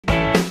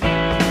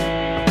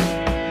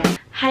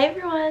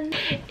everyone,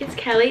 it's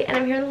Kelly and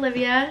I'm here with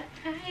Olivia.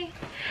 Hi.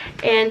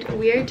 And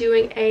we are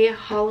doing a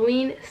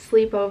Halloween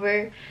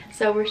sleepover.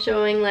 So we're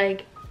showing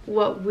like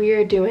what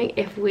we're doing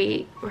if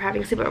we were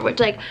having sleepover, which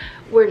like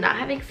we're not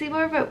having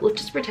sleepover, but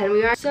let's just pretend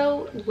we are.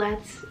 So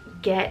let's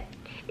get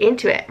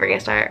into it. We're gonna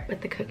start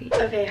with the cookie.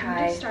 Okay,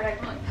 hi. Start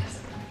acting like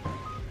this.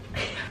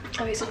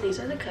 Okay, so these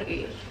are the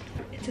cookies.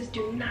 It says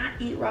do not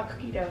eat raw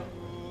cookie dough.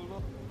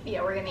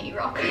 Yeah, we're gonna eat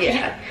raw cookie.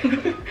 Yeah.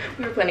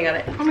 We were planning on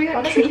it. Oh my god.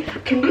 Honestly,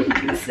 can we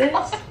use this?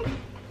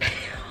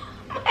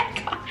 Oh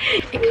my god.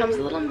 It comes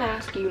with a little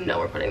mask. You know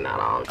we're putting that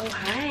on. Oh,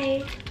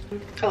 hi.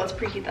 Oh, let's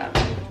preheat that.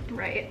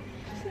 Right.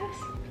 What's this?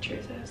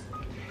 Teresa's.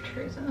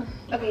 Teresa.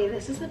 Okay,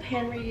 this is the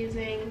pan we're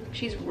using.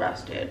 She's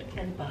rusted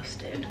and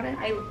busted.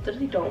 I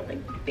literally don't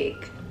like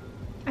bake.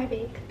 I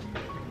bake.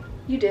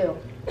 You do.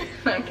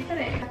 I'm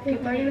kidding.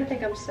 People are gonna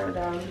think I'm so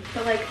dumb.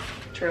 But like,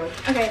 true.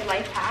 Okay,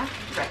 life hack.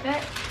 Rip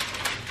it.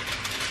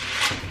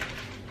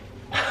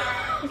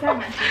 Is that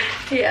meant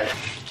to? Yeah.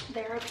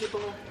 There are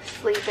people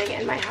sleeping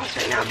in my house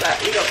right now,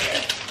 but we don't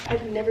care.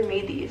 I've never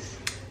made these.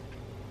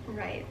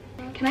 Right.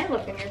 Can I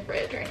look in your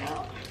fridge right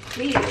now?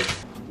 Please.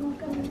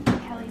 Look in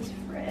Kelly's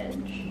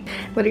fridge.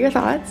 What are your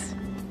thoughts?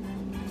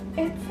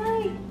 It's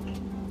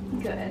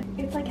like good.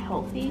 It's like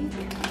healthy.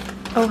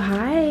 Oh,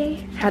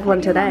 hi. Had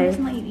one today.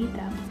 Doesn't let you eat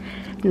them.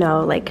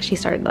 No, like she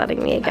started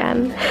letting me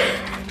again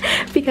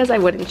because I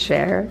wouldn't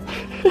share.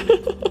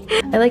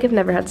 I like have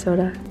never had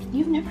soda.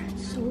 You've never had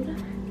soda?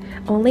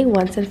 Only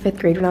once in 5th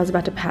grade when I was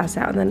about to pass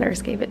out and the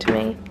nurse gave it to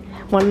me.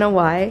 Wanna know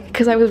why?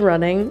 Because I was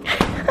running.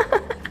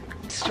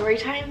 Story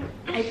time.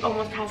 I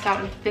almost passed out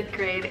in 5th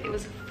grade. It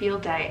was a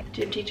field day.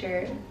 Gym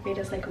teacher made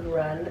us like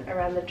run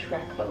around the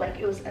track, but like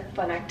it was a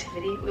fun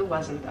activity. It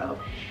wasn't though.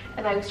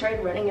 And I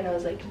started running and I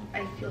was like,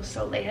 I feel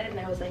so lightheaded, and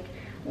I was like,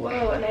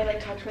 whoa. And I like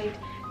talked to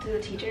the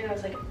teacher and I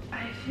was like,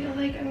 I feel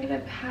like I'm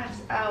gonna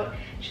pass out.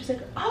 She was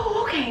like,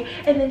 oh, okay.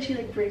 And then she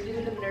like brings me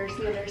to the nurse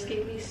and the nurse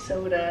gave me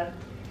soda.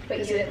 But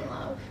you didn't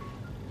love.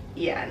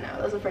 Yeah, no,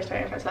 that was the first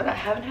time I ever saw that. I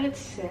haven't had it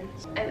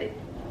since. And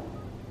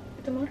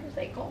It's a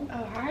motorcycle.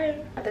 oh,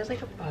 hi. There's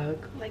like a bug.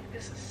 Like,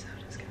 this is so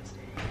disgusting.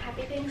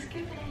 Happy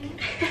Thanksgiving.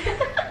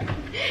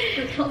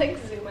 We're gonna like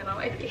zoom in on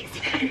my face.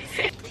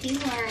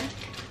 Teamwork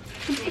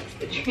makes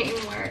the dream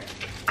work.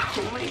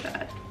 Oh my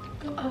god.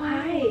 Oh,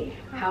 hi.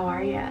 How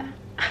are ya?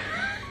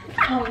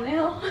 Oh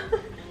no.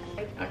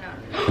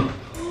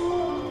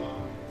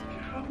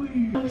 Oh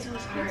no. I'm so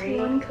sorry.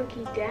 It's one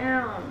cookie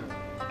down.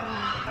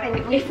 Oh,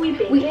 And if we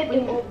bake it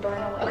will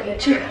burn away. Okay,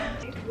 true.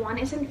 One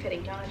isn't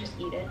fitting. Do you want to just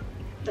eat it?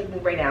 Like,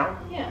 right now?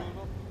 Yeah.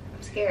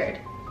 I'm scared.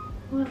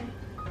 Why?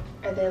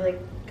 Are they like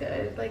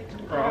good? Like,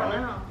 I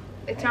don't know.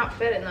 It's not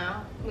fitting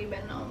though. We've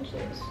been known to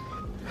this.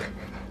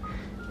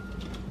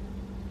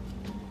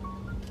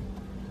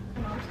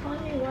 Mom's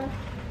calling you what?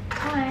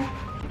 Hi.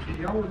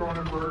 Yeah, we're going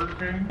to Burger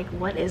King. Like,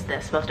 what is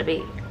this supposed to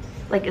be?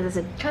 Like, is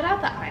this a... Cut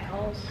out the eye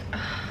holes.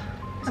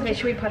 Okay,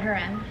 should we put her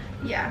in?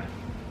 Yeah.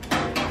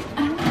 I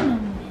don't know.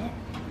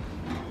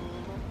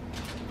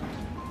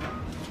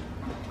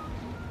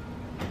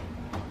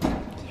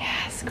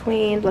 Yes,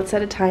 queen. Let's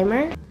set a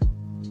timer.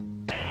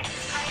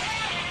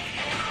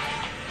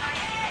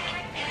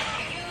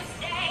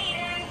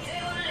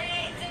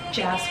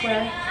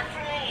 Jasper.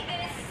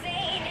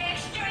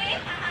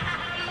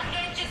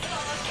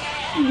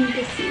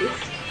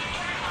 Deceased.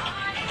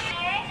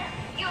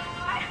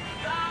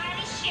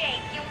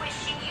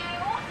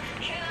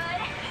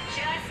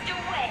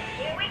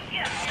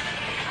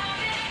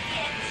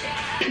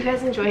 You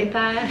guys enjoyed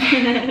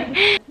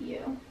that?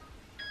 You.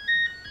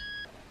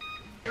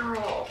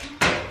 Girl.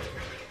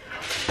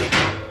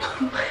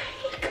 Oh my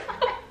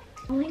god.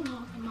 Calling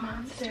all the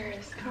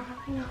Monsters.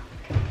 Calling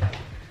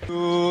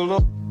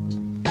all.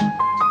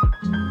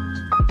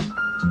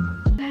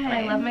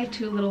 I love my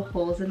 2 little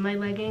holes in my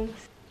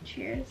leggings.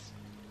 Cheers.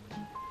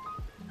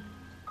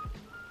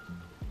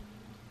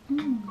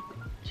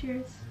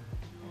 Cheers.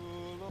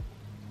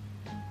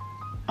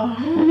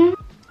 Oh.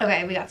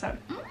 Okay, we got some.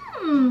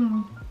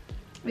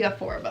 We got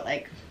 4, but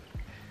like,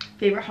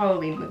 favorite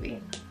Halloween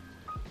movie?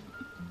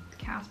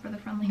 Casper the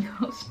Friendly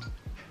Ghost.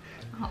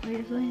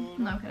 Obviously.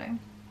 No kidding.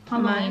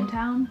 Halloween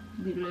Town.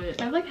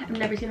 I've like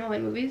never seen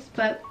Halloween movies,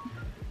 but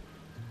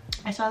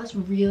I saw this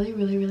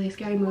really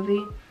scary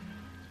movie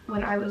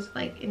when I was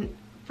like in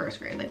 1st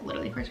grade, like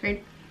literally 1st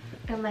grade.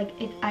 And like,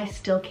 I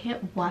still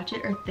can't watch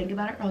it or think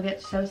about it or I'll get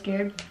so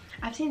scared.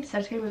 I've seen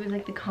such scary movies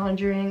like The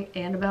Conjuring,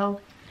 Annabelle,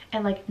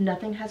 and like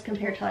nothing has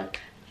compared to like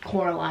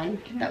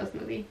Coraline. That was the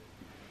movie.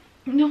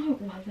 No,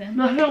 it wasn't.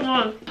 No, it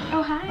was.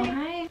 Oh, hi. Oh,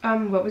 hi.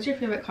 What was your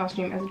favorite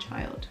costume as a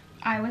child?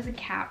 I was a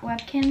cat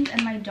Webkins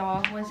and my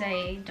dog was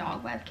a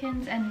dog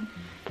Webkins, and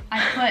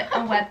I put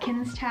a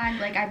Webkins tag,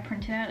 like I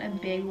printed out a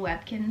big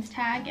Webkins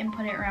tag and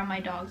put it around my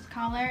dog's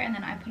collar, and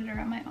then I put it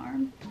around my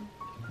arm.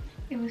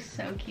 It was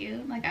so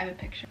cute. Like, I have a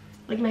picture.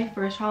 Like my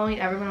first Halloween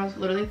ever when I was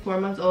literally 4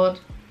 months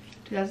old,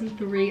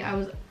 2003, I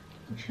was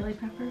Chili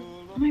Pepper.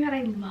 Oh my god,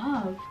 I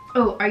love.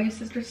 Oh, are you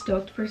sister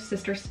stoked for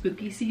sister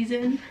spooky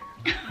season?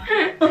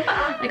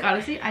 Like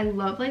honestly, I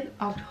love like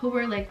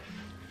October, like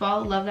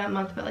fall, love that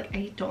month, but like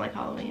I don't like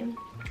Halloween.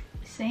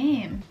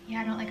 Same.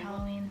 Yeah, I don't like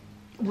Halloween.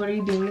 What are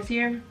you being this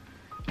year?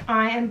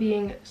 I am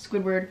being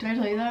Squidward. Did I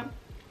tell you that?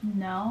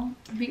 No.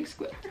 I'm being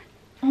Squidward.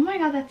 Oh my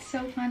god, that's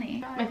so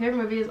funny. My favorite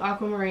movie is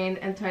Aquamarine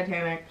and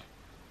Titanic.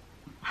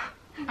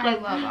 I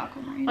love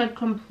Aquamarine. Like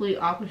complete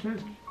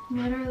opposites.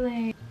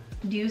 Literally.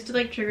 Do you used to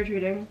like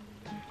trick-or-treating?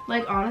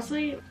 Like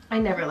honestly, I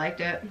never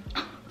liked it,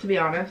 to be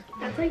honest.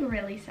 That's like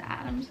really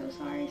sad. I'm so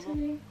sorry,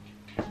 Susie.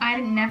 I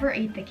never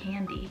ate the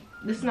candy.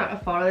 This is not a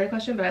fault-related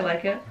question, but I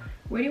like it.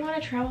 Where do you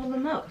want to travel the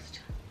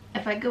most?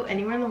 If I go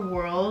anywhere in the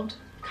world,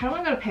 I kind of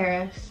want to go to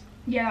Paris.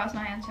 Yeah, that was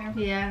my answer.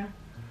 Yeah.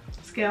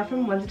 Scale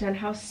from 1 to 10,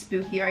 how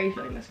spooky are you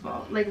feeling this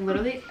fall? Like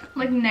literally.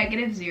 Like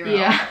 -0.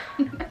 Yeah.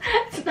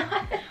 It's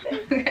not.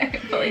 Okay,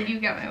 but like you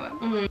get my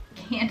one.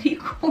 Candy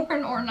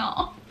corn or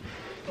not?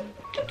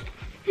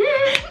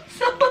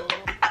 So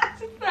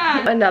that's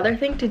that. Another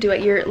thing to do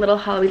at your little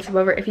Halloween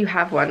sleepover, if you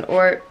have one,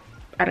 or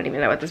I don't even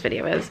know what this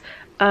video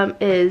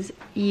is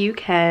you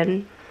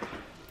can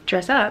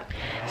dress up.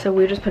 So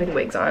we're just putting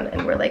wigs on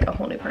and we're like a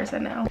whole new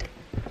person now.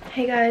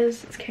 Hey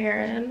guys, it's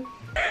Karen.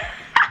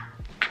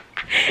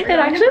 It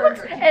actually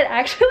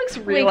looks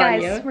real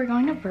on you. We're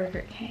going to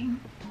Burger King.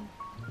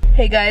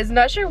 Hey guys,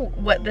 not sure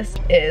what this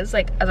is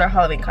like as our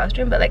Halloween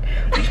costume, but like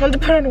we just wanted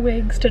to put on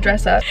wigs to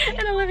dress up.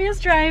 And Olivia's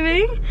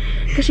driving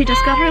because she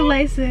just got her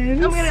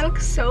license. Oh my god, it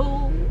looks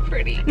so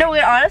pretty. No,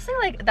 wait, honestly,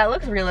 like that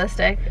looks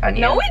realistic on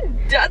you. No,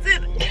 it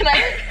doesn't. Can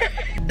I?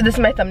 This is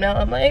my thumbnail.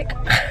 I'm like,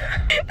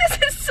 this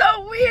is so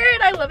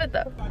weird. I love it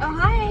though. Oh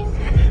hi.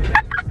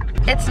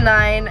 It's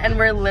 9 and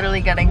we're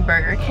literally getting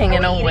Burger King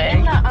in a wig.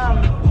 In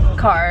the,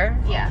 car.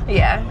 Yeah.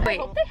 Yeah. I Wait.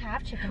 hope they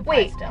have chicken fries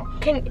Wait. still.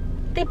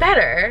 They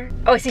better.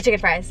 Oh, I see chicken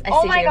fries. I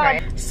see chicken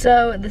fries.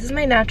 So this is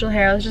my natural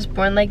hair. I was just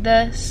born like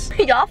this.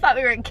 Y'all thought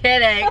we were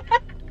kidding.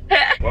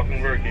 Welcome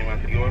to Burger King,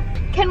 my senor.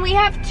 Can we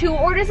have 2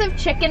 orders of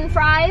chicken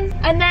fries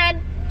and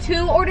then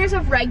 2 orders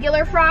of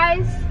regular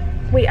fries?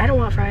 Wait, I don't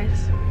want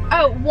fries.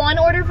 Oh, 1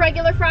 order of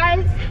regular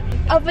fries,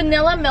 a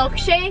vanilla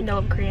milkshake, No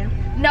whipped cream.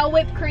 no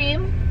whipped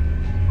cream.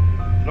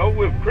 No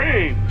whipped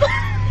cream.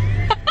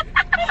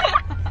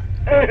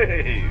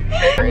 Hey.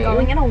 I'm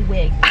going in a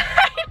wig.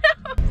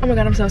 Oh my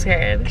god, I'm so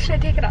scared. Should I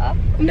take it off?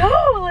 No,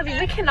 Olivia,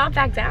 we cannot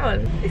back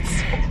down. It's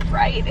so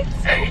bright. It's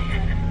so.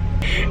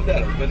 What's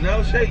that, a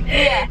vanilla shake?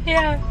 Yeah.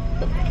 Yeah.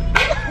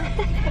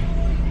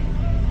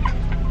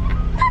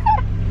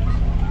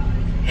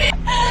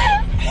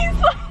 He's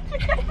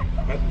laughing.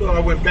 I thought I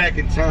went back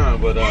in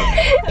time, but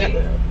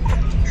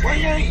why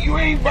you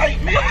ain't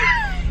bite me?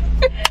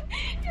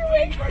 You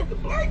ain't bite the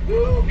black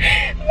dude.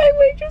 My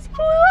wig just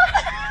blew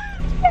up.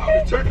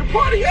 Oh, turn the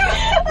party out.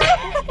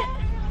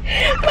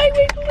 My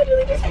wig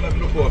literally just. 11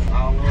 to 4. I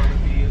don't want to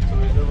be into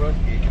the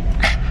rugby.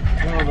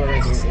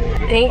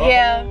 Thank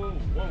you.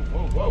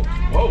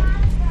 Whoa.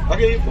 I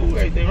gave you food,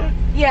 everything, right?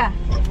 Yeah.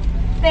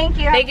 Thank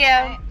you. Thank you.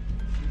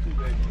 You too,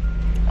 baby.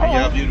 Hey,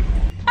 y'all beautiful.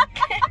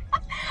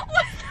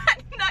 Was that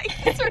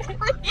nice or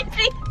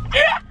creepy?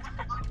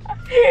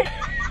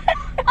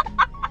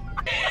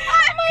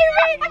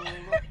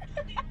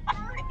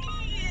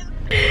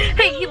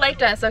 Hey, he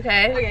liked us,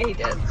 okay? Okay, he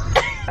did.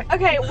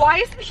 Okay, why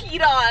is the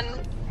heat on?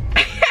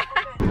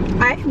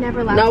 I've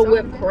never laughed No so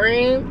whipped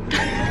cream.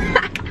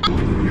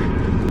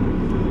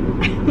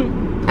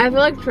 I feel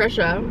like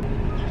Trisha.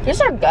 These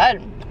are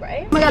good.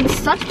 Right? Oh my god,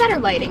 such better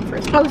lighting for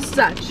Oh,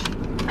 such.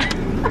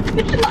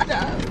 Shut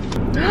up.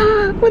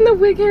 When the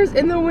wig hair's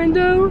in the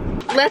window.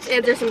 Let's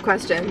answer some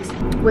questions.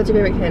 What's your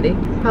favorite candy?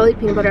 Probably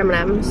peanut butter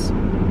M&Ms.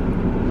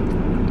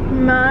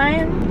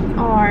 Mine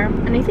are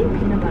anything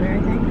peanut butter,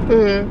 I think.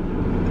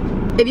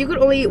 Mm-hmm. If you could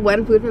only eat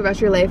one food for the rest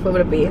of your life, what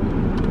would it be?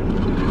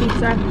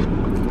 Pizza.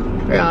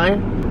 Really?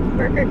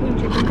 Burger King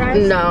chicken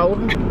fries. No.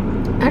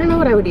 I don't know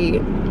what I would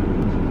eat.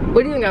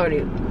 What do you think I would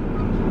eat?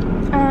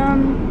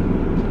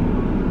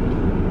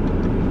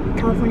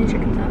 California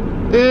chicken sub.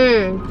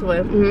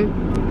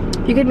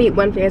 If you could meet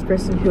one famous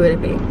person, who would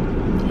it be?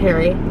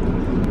 Harry.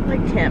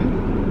 Like Tim.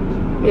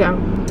 Yeah.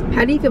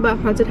 How do you feel about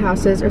haunted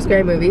houses or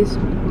scary movies?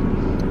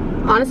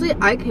 Honestly,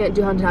 I can't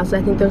do haunted houses.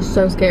 I think they're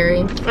so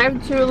scary. I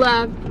have 2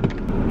 left.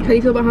 How do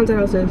you feel about haunted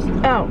houses?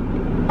 Oh.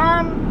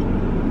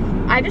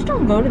 I just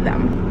don't go to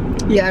them.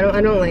 Yeah,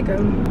 I don't like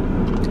them.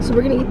 So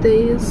we're gonna eat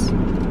these.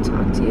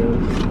 Talk to you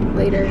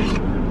later.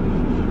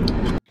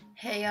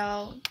 Hey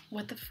y'all,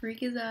 what the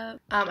freak is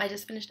up? I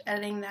just finished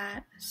editing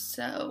that,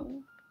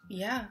 so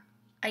yeah.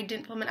 I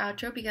didn't film an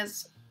outro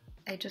because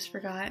I just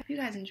forgot. If you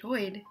guys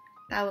enjoyed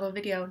that little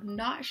video,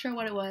 not sure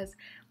what it was.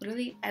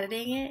 Literally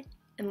editing it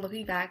and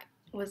looking back,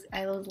 I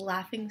was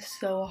laughing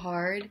so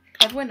hard.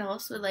 Everyone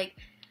else would like,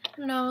 I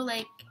don't know,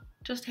 like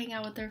just hang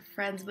out with their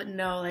friends, but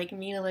no, like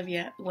me and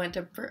Olivia went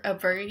to a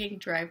Burger King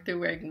drive-thru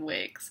wearing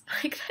wigs.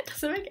 Like that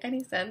doesn't make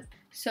any sense.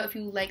 So if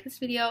you like this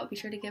video, be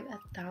sure to give it a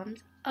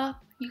thumbs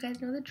up. You guys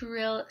know the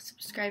drill.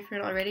 Subscribe if you're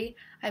not already.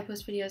 I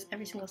post videos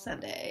every single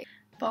Sunday.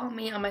 Follow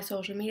me on my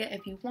social media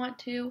if you want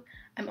to.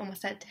 I'm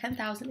almost at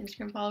 10,000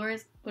 Instagram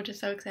followers, which is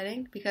so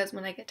exciting because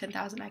when I get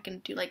 10,000, I can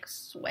do like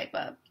swipe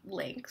up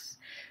links,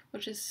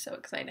 which is so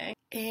exciting.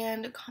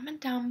 And comment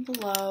down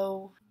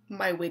below.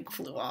 My wig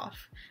flew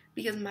off.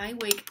 because my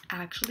wig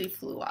actually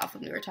flew off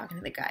when we were talking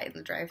to the guy in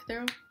the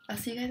drive-thru. I'll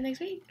see you guys next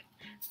week.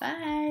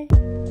 Bye.